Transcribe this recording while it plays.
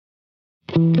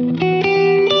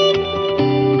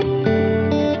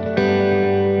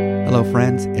Hello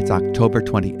friends, it's October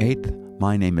 28th.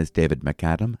 My name is David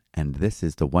MacAdam, and this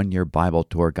is the One Year Bible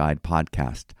Tour Guide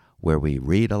podcast, where we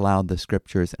read aloud the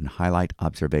scriptures and highlight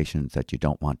observations that you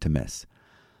don't want to miss.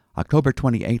 October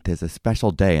 28th is a special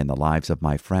day in the lives of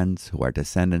my friends who are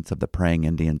descendants of the praying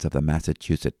Indians of the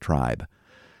Massachusetts tribe.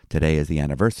 Today is the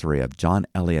anniversary of John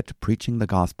Eliot preaching the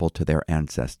gospel to their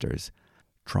ancestors.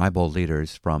 Tribal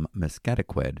leaders from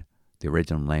Mesquitequid, the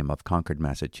original name of Concord,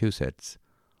 Massachusetts,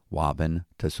 Waban,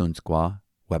 Tasunskwa,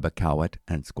 Webakowit,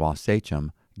 and Squaw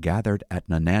Sachem gathered at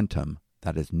Nanantum,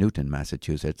 that is Newton,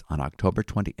 Massachusetts, on October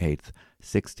 28,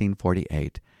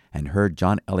 1648, and heard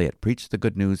John Eliot preach the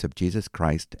good news of Jesus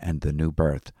Christ and the new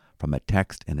birth from a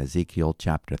text in Ezekiel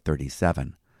chapter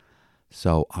 37.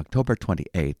 So October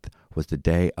 28th was the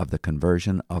day of the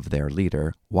conversion of their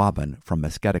leader, Waban from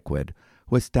Mesquitequid,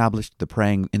 who established the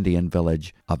praying Indian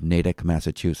village of Natick,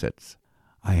 Massachusetts.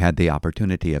 I had the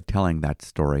opportunity of telling that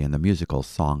story in the musical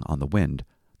Song on the Wind,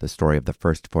 the story of the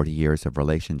first 40 years of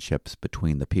relationships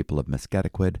between the people of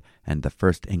Mesquitequid and the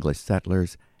first English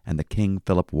settlers and the King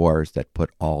Philip Wars that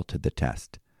put all to the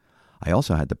test. I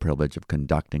also had the privilege of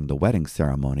conducting the wedding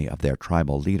ceremony of their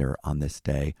tribal leader on this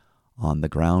day on the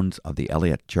grounds of the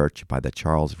Eliot Church by the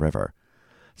Charles River.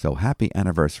 So happy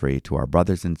anniversary to our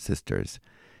brothers and sisters.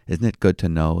 Isn't it good to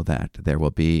know that there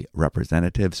will be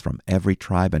representatives from every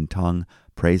tribe and tongue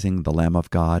praising the Lamb of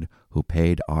God who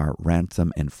paid our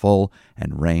ransom in full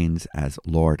and reigns as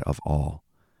Lord of all?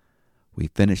 We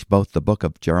finish both the book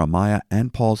of Jeremiah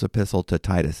and Paul's epistle to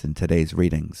Titus in today's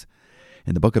readings.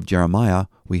 In the book of Jeremiah,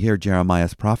 we hear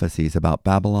Jeremiah's prophecies about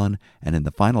Babylon, and in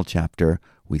the final chapter,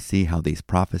 we see how these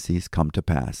prophecies come to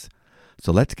pass.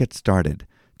 So let's get started.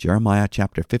 Jeremiah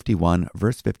chapter 51,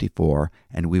 verse 54,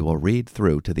 and we will read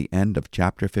through to the end of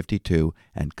chapter 52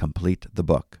 and complete the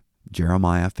book.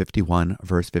 Jeremiah 51,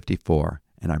 verse 54,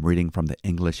 and I'm reading from the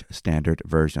English Standard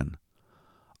Version.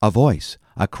 A voice,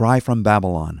 a cry from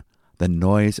Babylon, the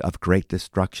noise of great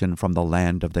destruction from the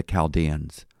land of the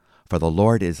Chaldeans. For the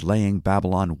Lord is laying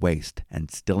Babylon waste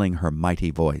and stilling her mighty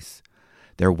voice.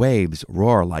 Their waves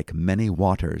roar like many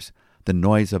waters. The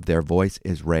noise of their voice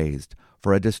is raised.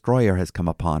 For a destroyer has come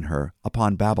upon her,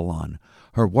 upon Babylon.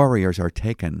 Her warriors are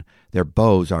taken, their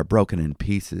bows are broken in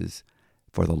pieces.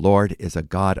 For the Lord is a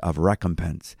God of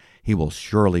recompense. He will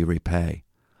surely repay.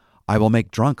 I will make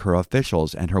drunk her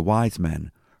officials and her wise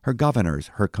men, her governors,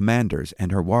 her commanders,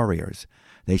 and her warriors.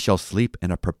 They shall sleep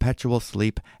in a perpetual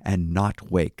sleep and not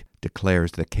wake,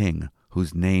 declares the King,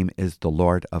 whose name is the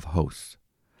Lord of hosts.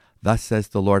 Thus says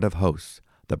the Lord of hosts,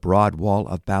 the broad wall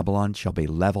of Babylon shall be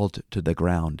leveled to the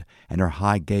ground, and her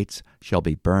high gates shall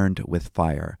be burned with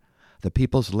fire. The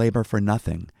peoples labor for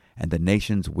nothing, and the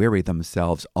nations weary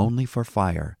themselves only for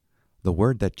fire. The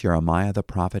word that Jeremiah the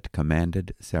prophet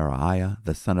commanded Seraiah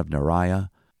the son of Neriah,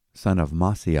 son of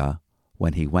Maaseiah,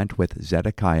 when he went with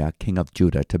Zedekiah king of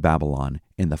Judah to Babylon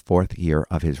in the 4th year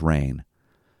of his reign.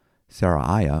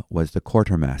 Seraiah was the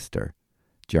quartermaster.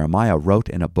 Jeremiah wrote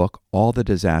in a book all the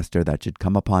disaster that should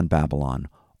come upon Babylon,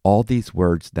 all these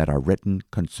words that are written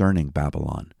concerning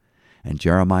Babylon. And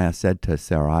Jeremiah said to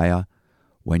Seraiah,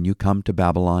 when you come to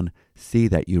Babylon, see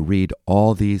that you read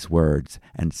all these words,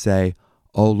 and say,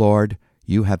 O Lord,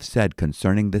 you have said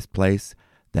concerning this place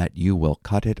that you will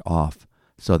cut it off,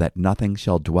 so that nothing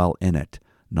shall dwell in it,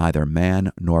 neither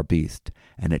man nor beast,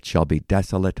 and it shall be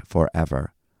desolate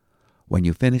forever. When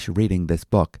you finish reading this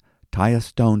book, tie a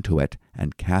stone to it,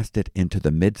 and cast it into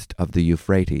the midst of the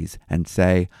Euphrates, and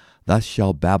say, Thus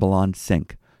shall Babylon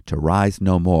sink, to rise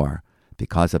no more,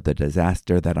 because of the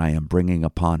disaster that I am bringing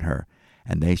upon her,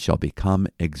 and they shall become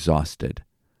exhausted.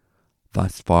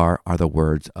 Thus far are the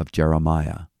words of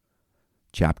Jeremiah.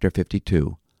 Chapter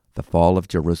 52, the fall of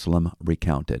Jerusalem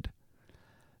recounted.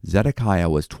 Zedekiah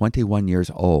was 21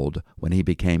 years old when he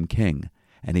became king,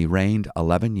 and he reigned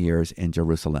 11 years in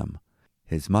Jerusalem.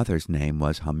 His mother's name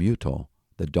was Hamutal,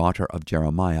 the daughter of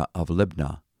Jeremiah of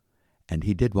Libnah. And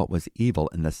he did what was evil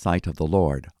in the sight of the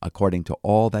Lord, according to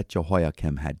all that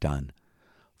Jehoiakim had done.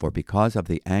 For because of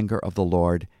the anger of the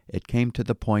Lord, it came to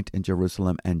the point in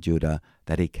Jerusalem and Judah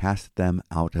that he cast them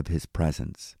out of his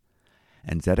presence.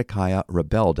 And Zedekiah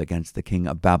rebelled against the king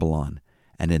of Babylon,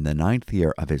 and in the 9th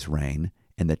year of his reign,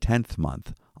 in the 10th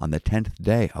month, on the 10th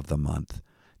day of the month,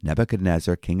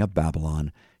 Nebuchadnezzar king of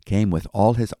Babylon came with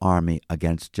all his army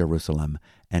against Jerusalem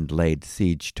and laid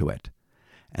siege to it.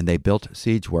 And they built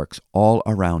siege works all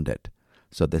around it.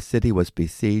 So the city was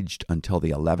besieged until the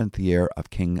 11th year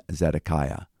of King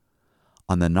Zedekiah.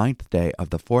 On the 9th day of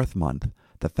the 4th month,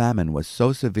 the famine was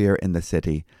so severe in the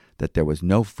city that there was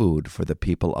no food for the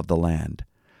people of the land.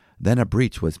 Then a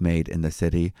breach was made in the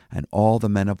city, and all the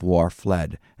men of war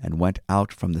fled and went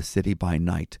out from the city by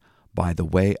night, by the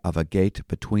way of a gate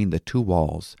between the two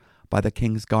walls, by the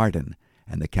king's garden,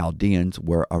 and the Chaldeans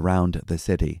were around the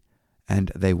city.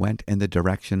 And they went in the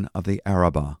direction of the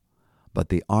Arabah. But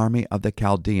the army of the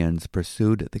Chaldeans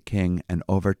pursued the king and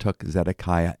overtook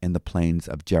Zedekiah in the plains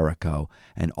of Jericho,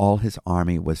 and all his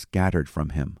army was scattered from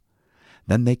him.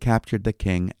 Then they captured the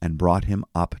king and brought him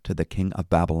up to the king of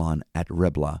Babylon at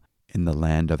Riblah in the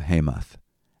land of Hamath,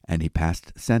 and he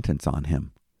passed sentence on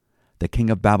him. The king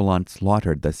of Babylon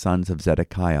slaughtered the sons of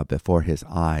Zedekiah before his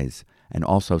eyes, and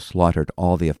also slaughtered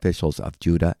all the officials of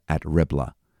Judah at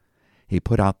Riblah. He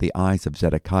put out the eyes of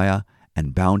Zedekiah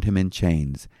and bound him in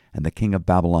chains, and the king of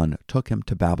Babylon took him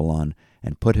to Babylon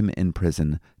and put him in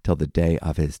prison till the day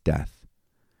of his death.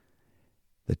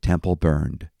 The temple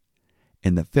burned.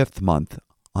 In the 5th month,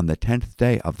 on the 10th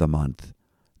day of the month,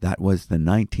 that was the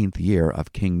 19th year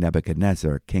of King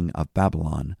Nebuchadnezzar, king of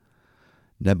Babylon,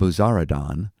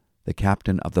 Nebuzaradan, the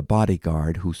captain of the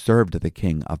bodyguard who served the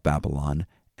king of Babylon,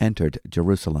 entered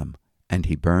Jerusalem, and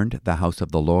he burned the house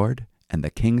of the Lord, and the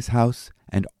king's house,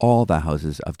 and all the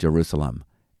houses of Jerusalem.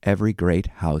 Every great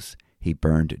house he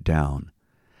burned down.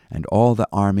 And all the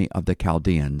army of the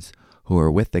Chaldeans, who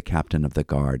were with the captain of the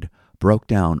guard, broke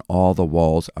down all the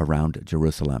walls around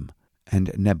Jerusalem. And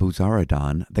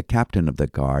Nebuzaradan, the captain of the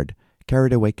guard,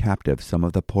 carried away captive some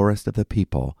of the poorest of the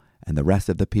people, and the rest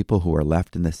of the people who were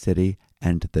left in the city,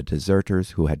 and the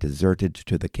deserters who had deserted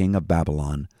to the king of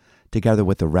Babylon, together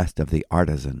with the rest of the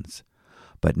artisans.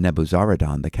 But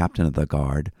Nebuzaradan, the captain of the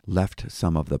guard, left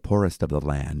some of the poorest of the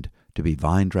land to be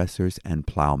vine-dressers and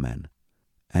plowmen.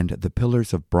 And the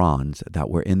pillars of bronze that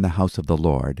were in the house of the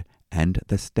Lord, and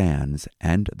the stands,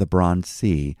 and the bronze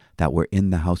sea that were in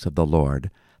the house of the Lord,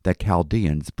 the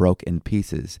Chaldeans broke in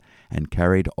pieces, and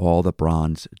carried all the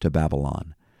bronze to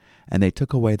Babylon. And they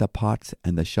took away the pots,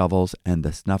 and the shovels, and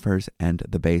the snuffers, and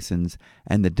the basins,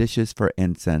 and the dishes for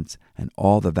incense, and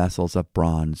all the vessels of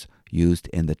bronze used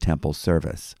in the temple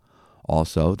service.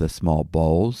 Also the small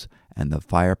bowls, and the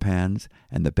firepans,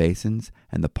 and the basins,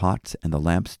 and the pots, and the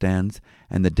lampstands,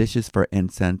 and the dishes for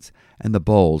incense, and the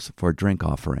bowls for drink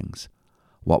offerings.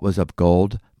 What was of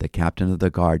gold, the captain of the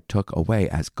guard took away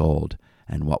as gold,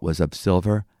 and what was of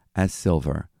silver, as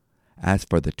silver. As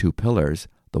for the 2 pillars,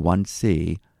 the one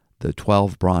sea, the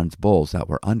 12 bronze bowls that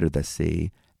were under the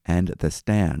sea, and the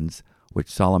stands,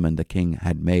 which Solomon the king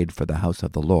had made for the house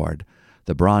of the Lord,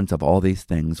 the bronze of all these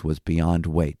things was beyond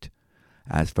weight.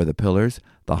 As for the pillars,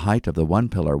 the height of the one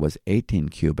pillar was 18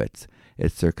 cubits,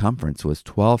 its circumference was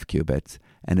 12 cubits,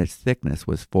 and its thickness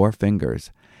was 4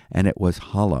 fingers, and it was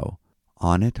hollow.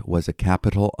 On it was a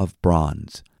capital of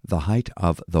bronze. The height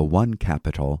of the one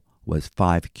capital was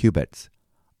 5 cubits.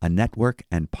 A network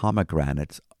and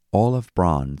pomegranates, all of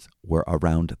bronze, were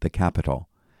around the capital.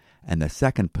 And the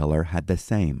second pillar had the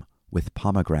same, with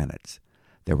pomegranates.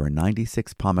 There were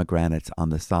 96 pomegranates on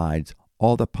the sides.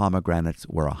 All the pomegranates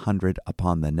were 100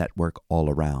 upon the network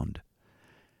all around.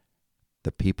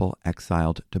 The people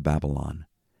exiled to Babylon.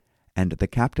 And the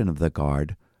captain of the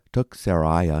guard took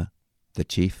Seraiah, the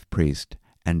chief priest,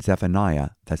 and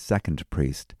Zephaniah, the second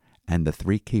priest, and the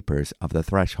 3 keepers of the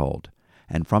threshold.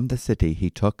 And from the city he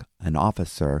took an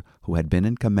officer who had been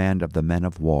in command of the men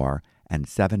of war, and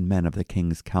 7 men of the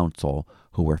king's council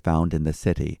who were found in the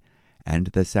city, and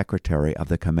the secretary of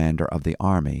the commander of the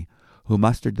army, who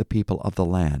mustered the people of the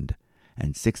land,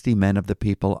 and 60 men of the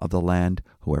people of the land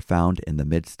who were found in the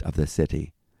midst of the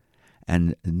city.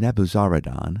 And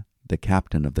Nebuzaradan, the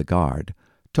captain of the guard,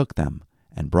 took them,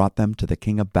 and brought them to the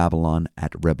king of Babylon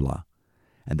at Riblah.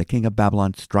 And the king of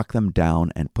Babylon struck them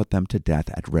down and put them to death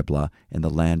at Riblah in the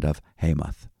land of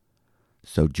Hamath.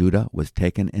 So Judah was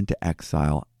taken into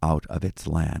exile out of its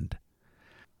land.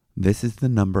 This is the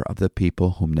number of the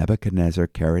people whom Nebuchadnezzar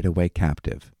carried away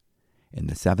captive. In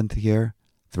the 7th year,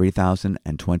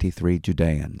 3,023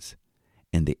 Judeans.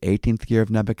 In the 18th year of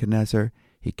Nebuchadnezzar,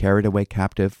 he carried away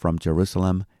captive from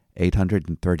Jerusalem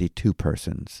 832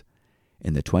 persons.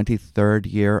 In the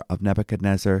 23rd year of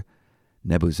Nebuchadnezzar,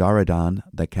 Nebuzaradan,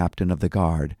 the captain of the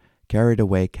guard, carried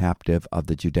away captive of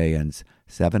the Judeans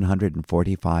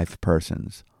 745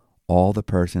 persons. All the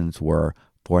persons were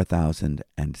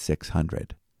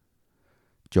 4,600.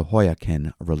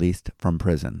 Jehoiachin released from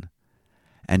prison.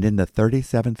 And in the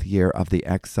 37th year of the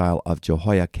exile of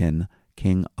Jehoiachin,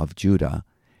 king of Judah,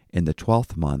 in the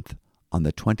 12th month, on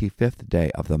the 25th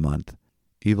day of the month,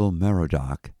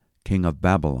 Evil-Merodach, king of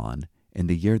Babylon, in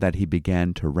the year that he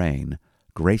began to reign,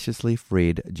 graciously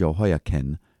freed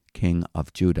Jehoiachin, king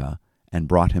of Judah, and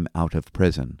brought him out of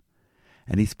prison.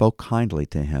 And he spoke kindly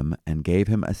to him, and gave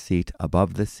him a seat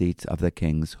above the seats of the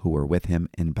kings who were with him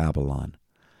in Babylon.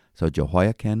 So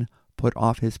Jehoiachin put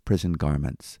off his prison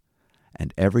garments.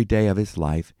 and every day of his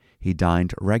life he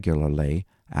dined regularly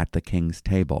at the king's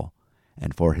table,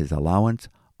 and for his allowance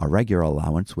a regular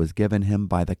allowance was given him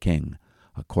by the king,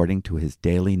 according to his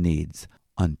daily needs,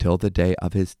 until the day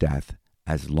of his death,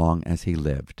 as long as he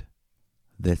lived.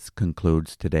 This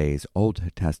concludes today's Old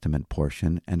Testament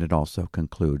portion, and it also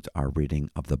concludes our reading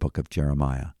of the book of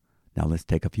Jeremiah. Now let's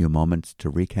take a few moments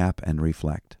to recap and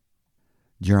reflect.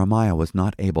 Jeremiah was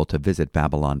not able to visit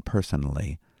Babylon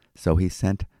personally, so he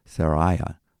sent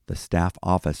Seraiah, the staff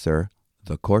officer,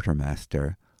 the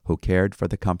quartermaster, who cared for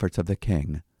the comforts of the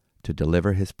king, to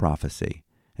deliver his prophecy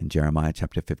in Jeremiah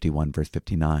chapter 51, verse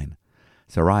 59.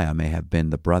 Seraiah may have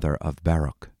been the brother of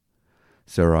Baruch.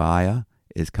 Seraiah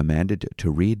is commanded to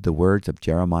read the words of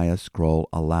Jeremiah's scroll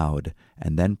aloud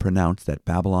and then pronounce that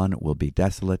Babylon will be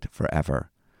desolate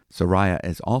forever. Seraiah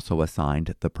is also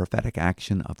assigned the prophetic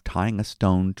action of tying a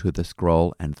stone to the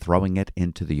scroll and throwing it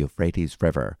into the Euphrates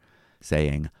River,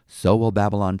 saying, "So will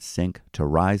Babylon sink to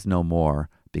rise no more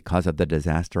because of the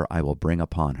disaster I will bring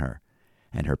upon her,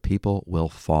 and her people will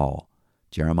fall."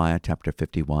 Jeremiah chapter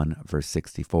 51, verse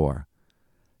 64.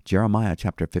 Jeremiah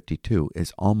chapter 52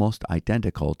 is almost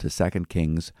identical to 2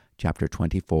 Kings chapter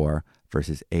 24,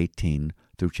 verses 18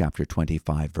 through chapter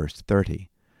 25, verse 30.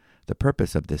 The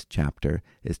purpose of this chapter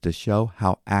is to show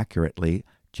how accurately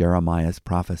Jeremiah's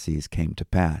prophecies came to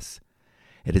pass.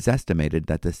 It is estimated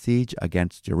that the siege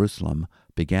against Jerusalem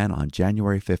began on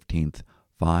January 15th,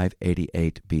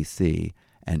 588 BC,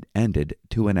 and ended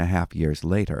 2.5 years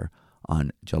later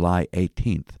on July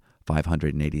 18th,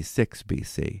 586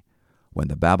 BC, when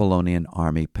the Babylonian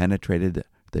army penetrated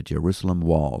the Jerusalem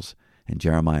walls in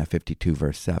Jeremiah 52,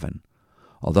 verse 7.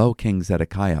 Although King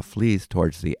Zedekiah flees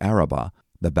towards the Arabah,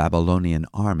 the Babylonian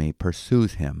army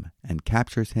pursues him and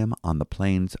captures him on the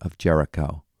plains of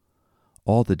Jericho.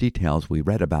 All the details we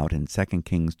read about in 2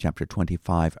 Kings chapter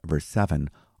 25, verse 7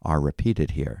 are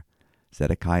repeated here.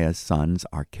 Zedekiah's sons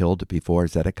are killed before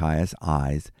Zedekiah's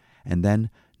eyes, and then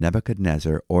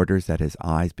Nebuchadnezzar orders that his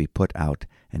eyes be put out,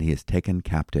 and he is taken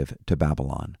captive to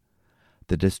Babylon.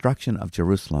 The destruction of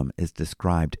Jerusalem is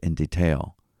described in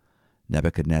detail.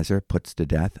 Nebuchadnezzar puts to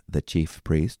death the chief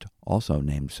priest, also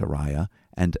named Seraiah,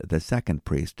 and the second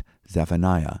priest,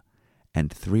 Zephaniah,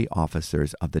 and 3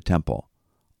 officers of the temple.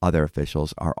 Other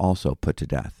officials are also put to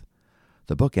death.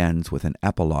 The book ends with an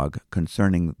epilogue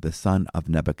concerning the son of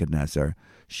Nebuchadnezzar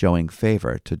showing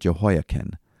favor to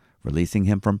Jehoiakim, releasing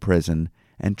him from prison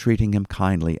and treating him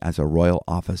kindly as a royal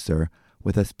officer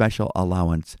with a special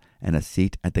allowance and a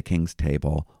seat at the king's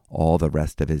table all the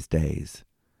rest of his days.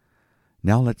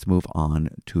 Now let's move on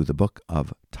to the book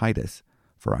of Titus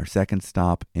for our second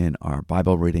stop in our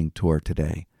Bible reading tour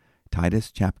today.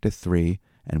 Titus chapter 3,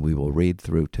 and we will read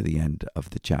through to the end of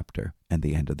the chapter and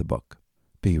the end of the book.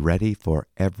 Be ready for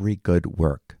every good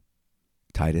work.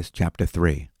 Titus chapter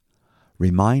 3.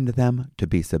 Remind them to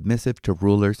be submissive to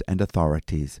rulers and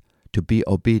authorities, to be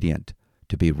obedient,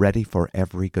 to be ready for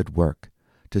every good work,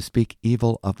 to speak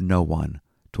evil of no one,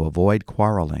 to avoid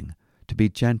quarreling, to be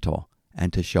gentle,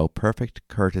 and to show perfect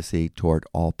courtesy toward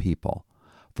all people.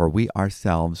 For we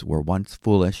ourselves were once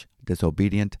foolish,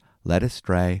 disobedient, led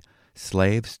astray,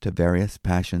 slaves to various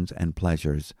passions and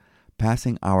pleasures,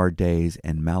 passing our days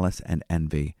in malice and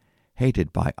envy,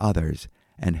 hated by others,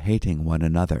 and hating one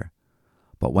another.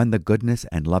 But when the goodness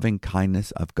and loving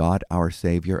kindness of God our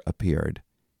Savior appeared,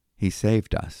 He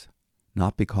saved us,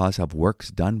 not because of works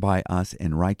done by us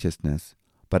in righteousness,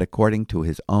 but according to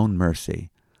His own mercy,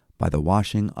 by the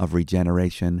washing of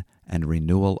regeneration and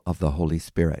renewal of the Holy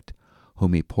Spirit,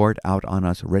 whom He poured out on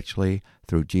us richly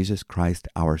through Jesus Christ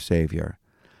our Savior,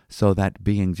 so that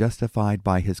being justified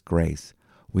by His grace,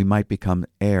 we might become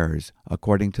heirs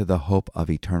according to the hope of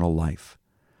eternal life.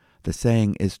 The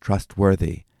saying is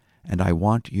trustworthy, and I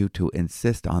want you to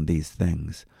insist on these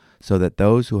things, so that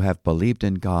those who have believed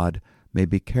in God may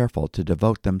be careful to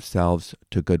devote themselves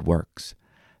to good works.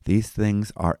 These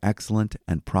things are excellent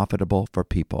and profitable for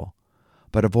people.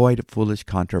 But avoid foolish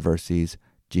controversies,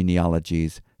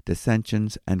 genealogies,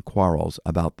 dissensions, and quarrels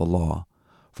about the law,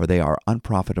 for they are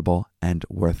unprofitable and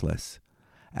worthless.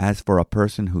 As for a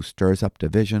person who stirs up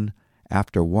division,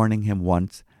 after warning him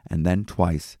once and then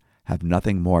twice, have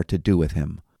nothing more to do with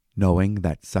him, knowing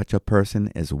that such a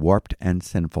person is warped and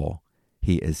sinful.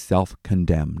 He is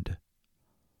self-condemned.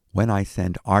 When I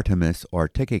send Artemas or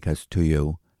Tychicus to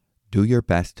you, do your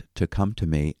best to come to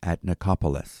me at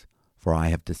Nicopolis, for I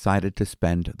have decided to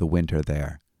spend the winter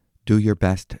there. Do your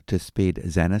best to speed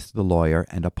Zenas the lawyer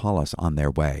and Apollos on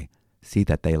their way. See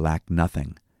that they lack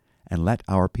nothing. And let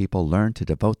our people learn to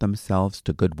devote themselves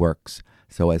to good works,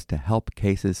 so as to help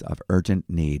cases of urgent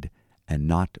need, and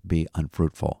not be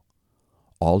unfruitful.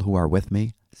 All who are with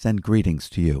me, send greetings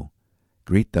to you.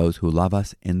 Greet those who love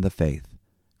us in the faith.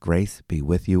 Grace be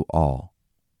with you all.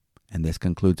 And this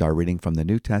concludes our reading from the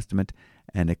New Testament,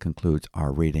 and it concludes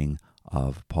our reading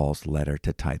of Paul's letter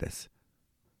to Titus.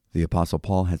 The Apostle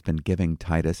Paul has been giving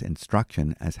Titus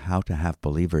instruction as how to have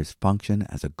believers function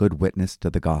as a good witness to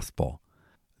the gospel.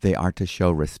 They are to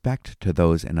show respect to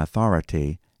those in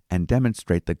authority and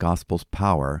demonstrate the gospel's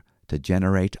power to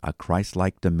generate a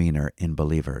Christ-like demeanor in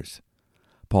believers.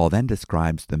 Paul then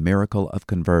describes the miracle of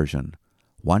conversion.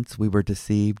 Once we were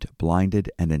deceived, blinded,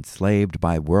 and enslaved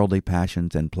by worldly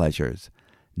passions and pleasures.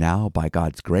 Now, by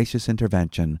God's gracious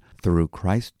intervention, through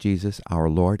Christ Jesus our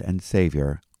Lord and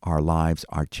Savior, our lives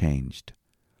are changed.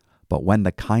 But when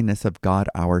the kindness of God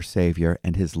our Savior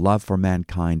and His love for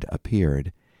mankind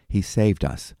appeared, He saved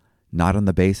us, not on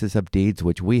the basis of deeds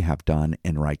which we have done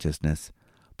in righteousness,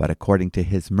 but according to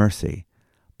His mercy,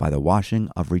 by the washing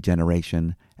of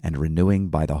regeneration and renewing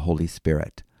by the Holy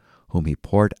Spirit, whom He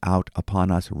poured out upon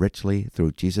us richly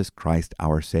through Jesus Christ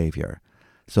our Savior,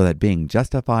 so that being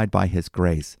justified by His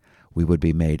grace, we would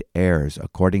be made heirs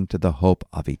according to the hope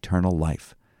of eternal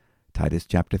life. Titus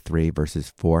chapter 3,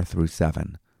 verses 4 through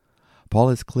 7. Paul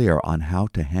is clear on how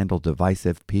to handle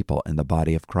divisive people in the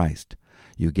body of Christ.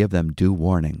 You give them due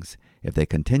warnings. If they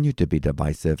continue to be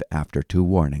divisive after 2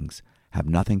 warnings, have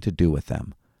nothing to do with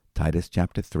them. Titus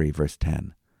chapter 3, verse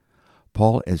 10.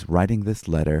 Paul is writing this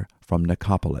letter from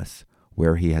Nicopolis,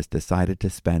 where he has decided to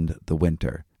spend the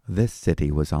winter. This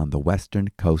city was on the western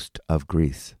coast of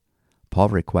Greece. Paul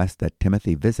requests that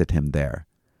Timothy visit him there.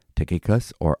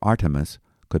 Tychicus or Artemas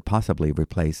could possibly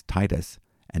replace Titus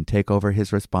and take over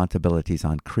his responsibilities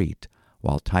on Crete,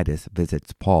 while Titus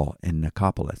visits Paul in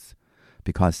Nicopolis.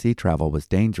 Because sea travel was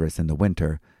dangerous in the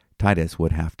winter, Titus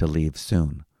would have to leave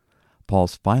soon.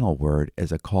 Paul's final word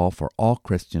is a call for all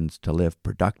Christians to live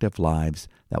productive lives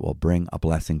that will bring a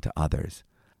blessing to others.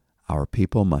 Our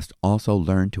people must also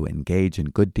learn to engage in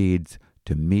good deeds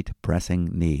to meet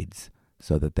pressing needs,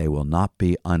 so that they will not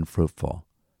be unfruitful.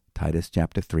 Titus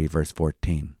chapter 3, verse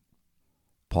 14.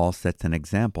 Paul sets an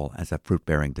example as a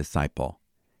fruit-bearing disciple.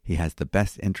 He has the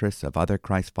best interests of other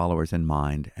Christ followers in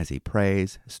mind as he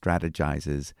prays,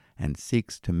 strategizes, and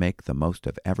seeks to make the most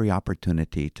of every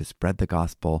opportunity to spread the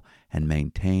gospel and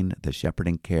maintain the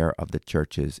shepherding care of the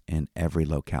churches in every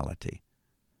locality.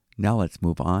 Now let's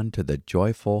move on to the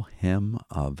joyful hymn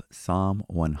of Psalm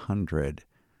 100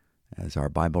 as our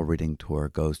Bible reading tour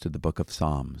goes to the book of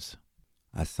Psalms.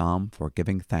 A psalm for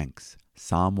giving thanks.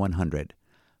 Psalm 100.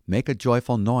 Make a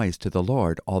joyful noise to the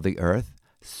Lord, all the earth.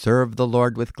 Serve the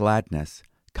Lord with gladness.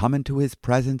 Come into His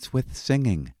presence with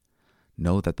singing.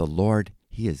 Know that the Lord,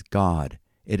 He is God.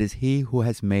 It is He who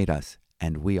has made us,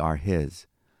 and we are His.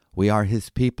 We are His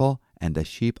people and the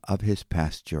sheep of His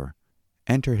pasture.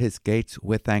 Enter His gates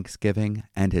with thanksgiving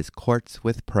and His courts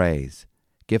with praise.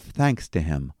 Give thanks to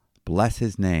Him. Bless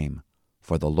His name.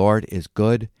 For the Lord is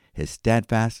good. His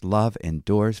steadfast love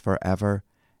endures forever,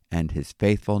 and His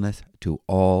faithfulness to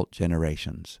all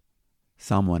generations.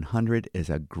 Psalm 100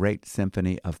 is a great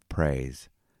symphony of praise.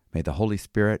 May the Holy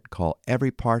Spirit call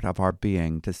every part of our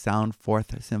being to sound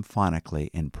forth symphonically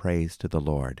in praise to the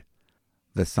Lord.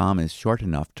 The psalm is short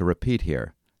enough to repeat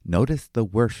here. Notice the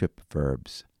worship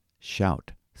verbs: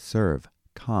 shout, serve,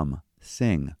 come,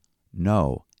 sing,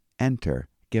 know, enter,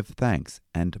 give thanks,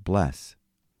 and bless.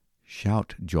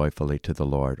 Shout joyfully to the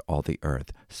Lord, all the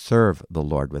earth. Serve the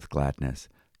Lord with gladness.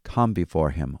 Come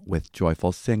before Him with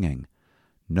joyful singing.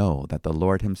 Know that the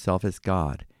Lord Himself is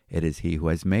God. It is He who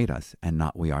has made us, and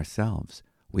not we ourselves.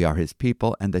 We are His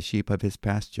people and the sheep of His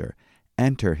pasture.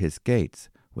 Enter His gates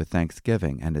with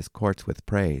thanksgiving and His courts with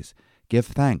praise. Give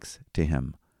thanks to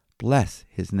Him. Bless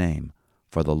His name.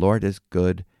 For the Lord is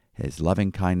good. His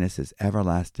loving kindness is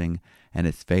everlasting, and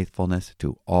His faithfulness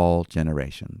to all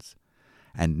generations.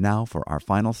 And now for our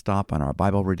final stop on our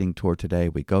Bible reading tour today,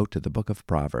 we go to the book of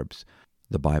Proverbs,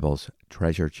 the Bible's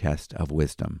treasure chest of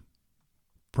wisdom.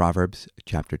 Proverbs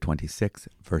chapter 26,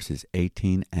 verses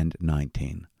 18 and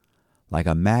 19. Like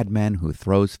a madman who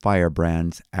throws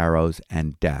firebrands, arrows,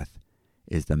 and death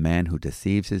is the man who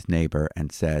deceives his neighbor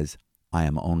and says, I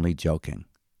am only joking.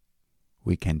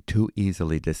 We can too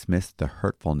easily dismiss the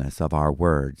hurtfulness of our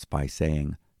words by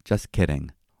saying, just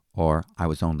kidding, or I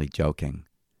was only joking.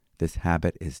 This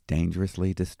habit is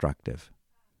dangerously destructive.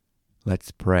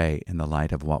 Let's pray in the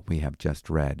light of what we have just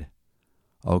read.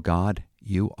 O God,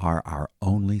 You are our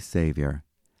only Savior,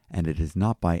 and it is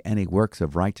not by any works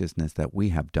of righteousness that we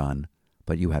have done,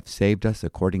 but You have saved us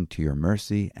according to Your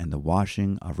mercy and the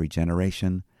washing of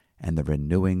regeneration and the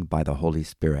renewing by the Holy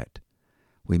Spirit.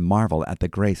 We marvel at the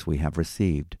grace we have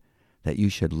received, that You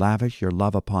should lavish Your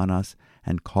love upon us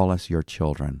and call us Your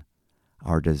children.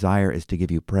 Our desire is to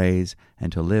give you praise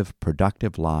and to live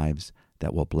productive lives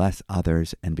that will bless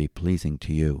others and be pleasing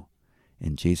to you.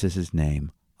 In Jesus'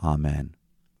 name, amen.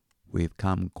 We've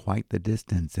come quite the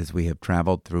distance as we have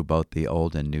traveled through both the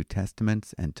Old and New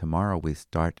Testaments, and tomorrow we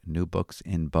start new books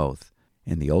in both.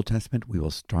 In the Old Testament, we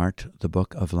will start the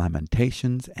book of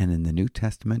Lamentations, and in the New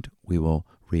Testament, we will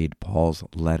read Paul's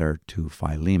letter to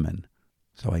Philemon.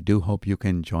 So I do hope you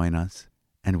can join us,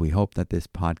 and we hope that this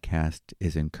podcast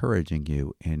is encouraging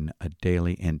you in a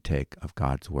daily intake of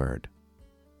God's Word.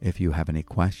 If you have any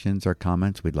questions or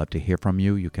comments, we'd love to hear from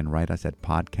you. You can write us at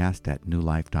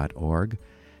podcast@newlife.org.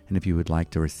 And if you would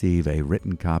like to receive a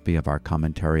written copy of our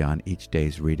commentary on each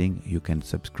day's reading, you can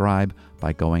subscribe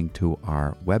by going to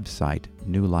our website,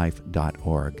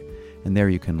 newlife.org. And there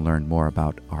you can learn more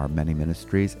about our many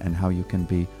ministries and how you can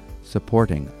be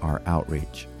supporting our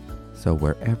outreach. So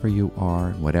wherever you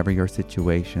are, whatever your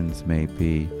situations may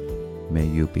be, may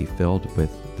you be filled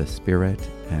with the Spirit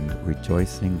and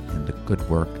rejoicing in the good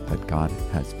work that God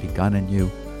has begun in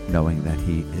you, knowing that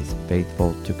He is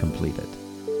faithful to complete it.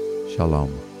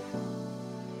 Shalom.